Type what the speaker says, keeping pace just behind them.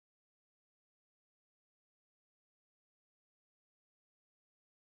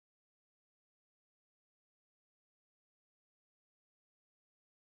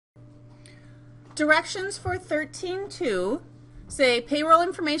directions for 13.2 say payroll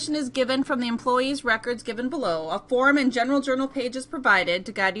information is given from the employee's records given below. A form and general journal page is provided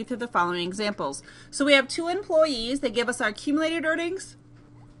to guide you through the following examples. So we have 2 employees. They give us our accumulated earnings,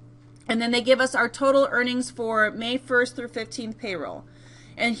 and then they give us our total earnings for May 1st through 15th payroll.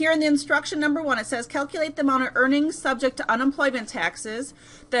 And here in the instruction number 1, it says calculate the amount of earnings subject to unemployment taxes.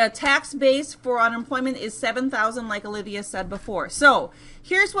 The tax base for unemployment is $7,000, like Olivia said before. So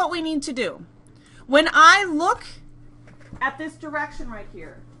here's what we need to do. When I look at this direction right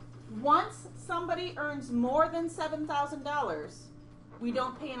here, once somebody earns more than $7,000, we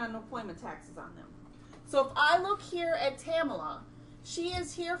don't pay unemployment taxes on them. So if I look here at Tamala, she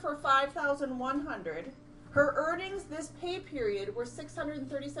is here for $5,100. Her earnings this pay period were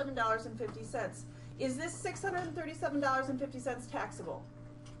 $637.50. Is this $637.50 taxable?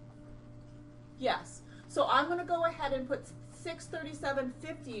 Yes. So I'm going to go ahead and put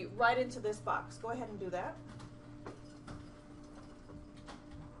 $637.50 right into this box. Go ahead and do that.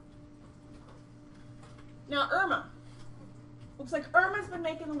 Now Irma. Looks like Irma's been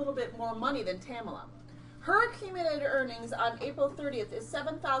making a little bit more money than Tamala. Her accumulated earnings on April 30th is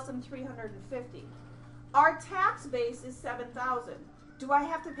 $7,350. Our tax base is $7,000. Do I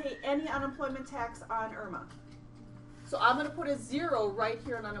have to pay any unemployment tax on Irma? So I'm going to put a 0 right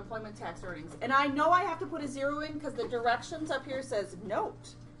here on unemployment tax earnings. And I know I have to put a 0 in because the directions up here says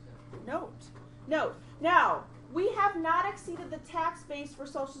note, note, note. Now, we have not exceeded the tax base for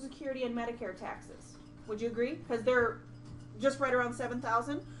Social Security and Medicare taxes. Would you agree? Because they're just right around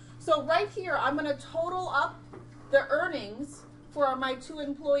 $7,000. So right here, I'm going to total up the earnings for my 2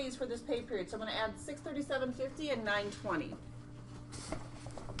 employees for this pay period. So I'm going to add $637.50 and $920.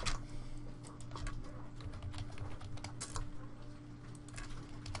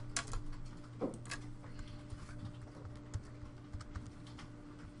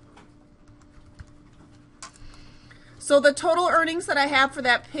 So the total earnings that I have for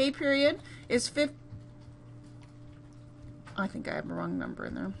that pay period is I think I have the wrong number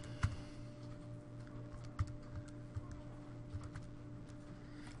in there.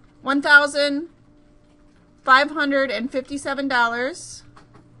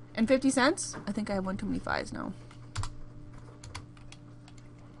 $1,557.50. I think I have one too many 5s now.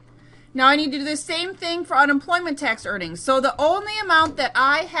 Now I need to do the same thing for unemployment tax earnings. So the only amount that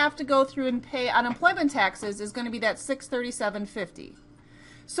I have to go through and pay unemployment taxes is going to be that $637.50.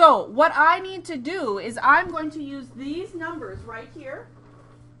 So what I need to do is I'm going to use these numbers right here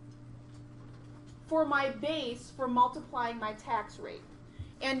for my base for multiplying my tax rate.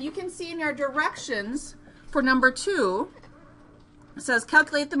 And you can see in our directions for number 2, it says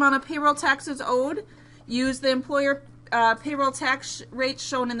calculate the amount of payroll taxes owed. Use the employer payroll tax rate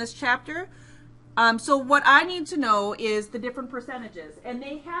shown in this chapter. So what I need to know is the different percentages. And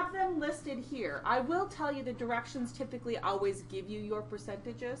they have them listed here. I will tell you the directions typically always give you your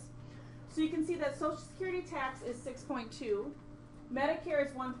percentages. So you can see that Social Security tax is 6.2. Medicare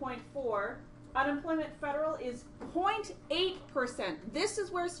is 1.4. Unemployment federal is 0.8%. This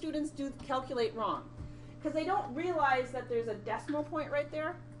is where students do calculate wrong because they don't realize that there's a decimal point right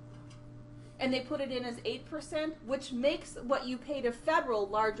there and they put it in as 8%, which makes what you pay to federal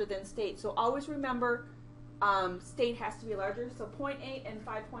larger than state. So always remember state has to be larger, so 0.8 and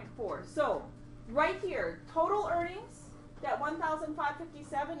 5.4. So right here, total earnings, that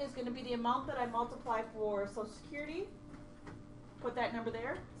 $1,557 is going to be the amount that I multiply for Social Security. Put that number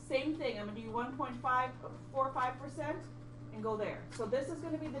there. Same thing, I'm going to do 1.545% and go there. So this is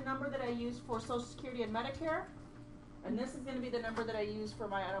going to be the number that I use for Social Security and Medicare, and this is going to be the number that I use for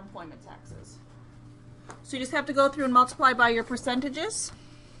my unemployment taxes. So you just have to go through and multiply by your percentages.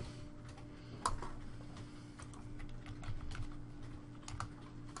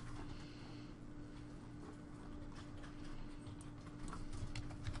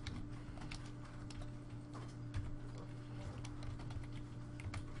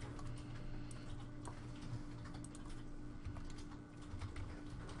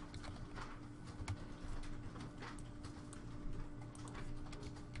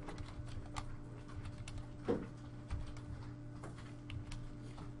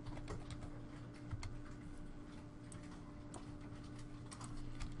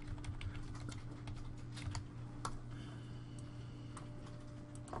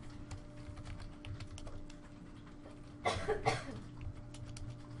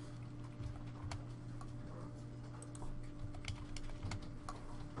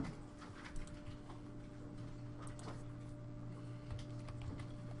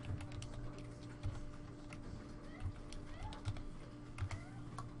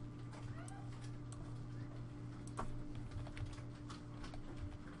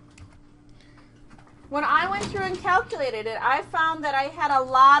 When I went through and calculated it, I found that I had a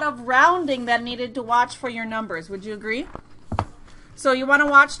lot of rounding that needed to watch for your numbers. Would you agree? So you want to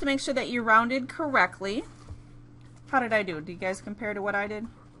watch to make sure that you rounded correctly. How did I do? Do you guys compare to what I did?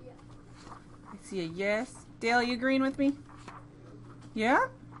 Yeah. I see a yes. Dale, you agreeing with me? Yeah?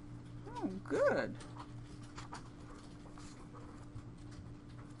 Oh, good.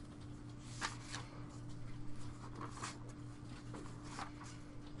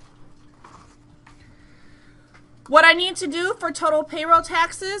 What I need to do for total payroll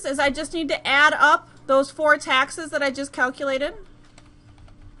taxes is I just need to add up those 4 taxes that I just calculated.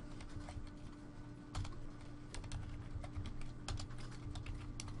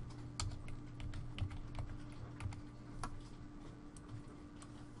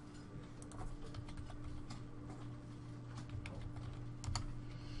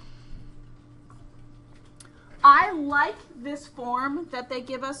 I like this form that they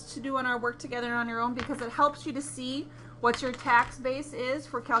give us to do on our work together on your own because it helps you to see what your tax base is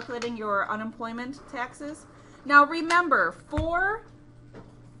for calculating your unemployment taxes. Now remember, for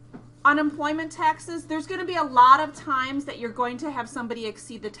unemployment taxes, there's going to be a lot of times that you're going to have somebody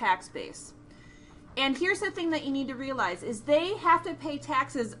exceed the tax base. And here's the thing that you need to realize is they have to pay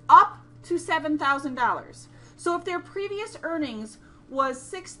taxes up to $7,000. So if their previous earnings was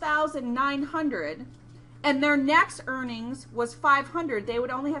 $6,900 and their next earnings was $500, they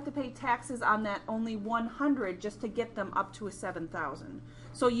would only have to pay taxes on that only $100 just to get them up to a $7,000.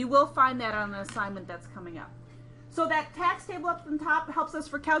 So you will find that on an assignment that's coming up. So that tax table up on top helps us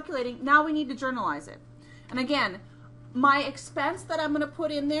for calculating. Now we need to journalize it. And again, my expense that I'm going to put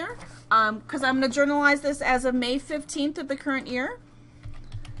in there, because I'm going to journalize this as of May 15th of the current year.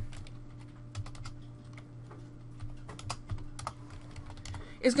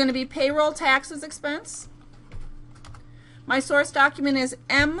 Is going to be payroll taxes expense. My source document is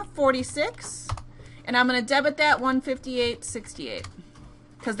M46, and I'm going to debit that 158.68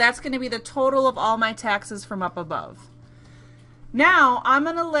 because that's going to be the total of all my taxes from up above. Now I'm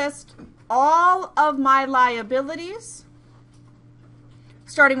going to list all of my liabilities,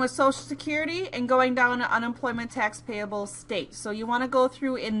 starting with Social Security and going down to unemployment tax payable state. So you want to go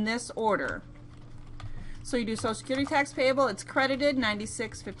through in this order. So you do Social Security tax payable, it's credited,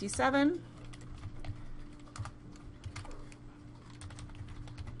 $96.57.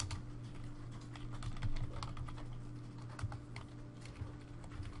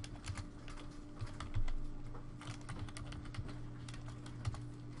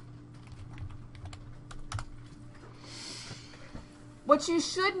 What you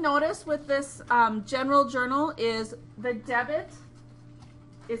should notice with this general journal is the debit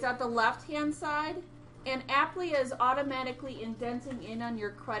is at the left-hand side, and Applia is automatically indenting in on your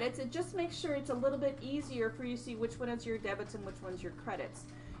credits. It just makes sure it's a little bit easier for you to see which one is your debits and which one's your credits.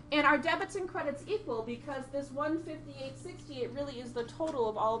 And our debits and credits equal because this 158.68 really is the total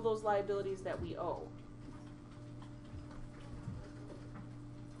of all of those liabilities that we owe.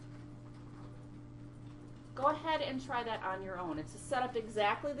 Go ahead and try that on your own. It's set up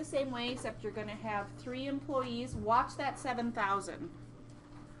exactly the same way, except you're going to have 3 employees. Watch that 7,000.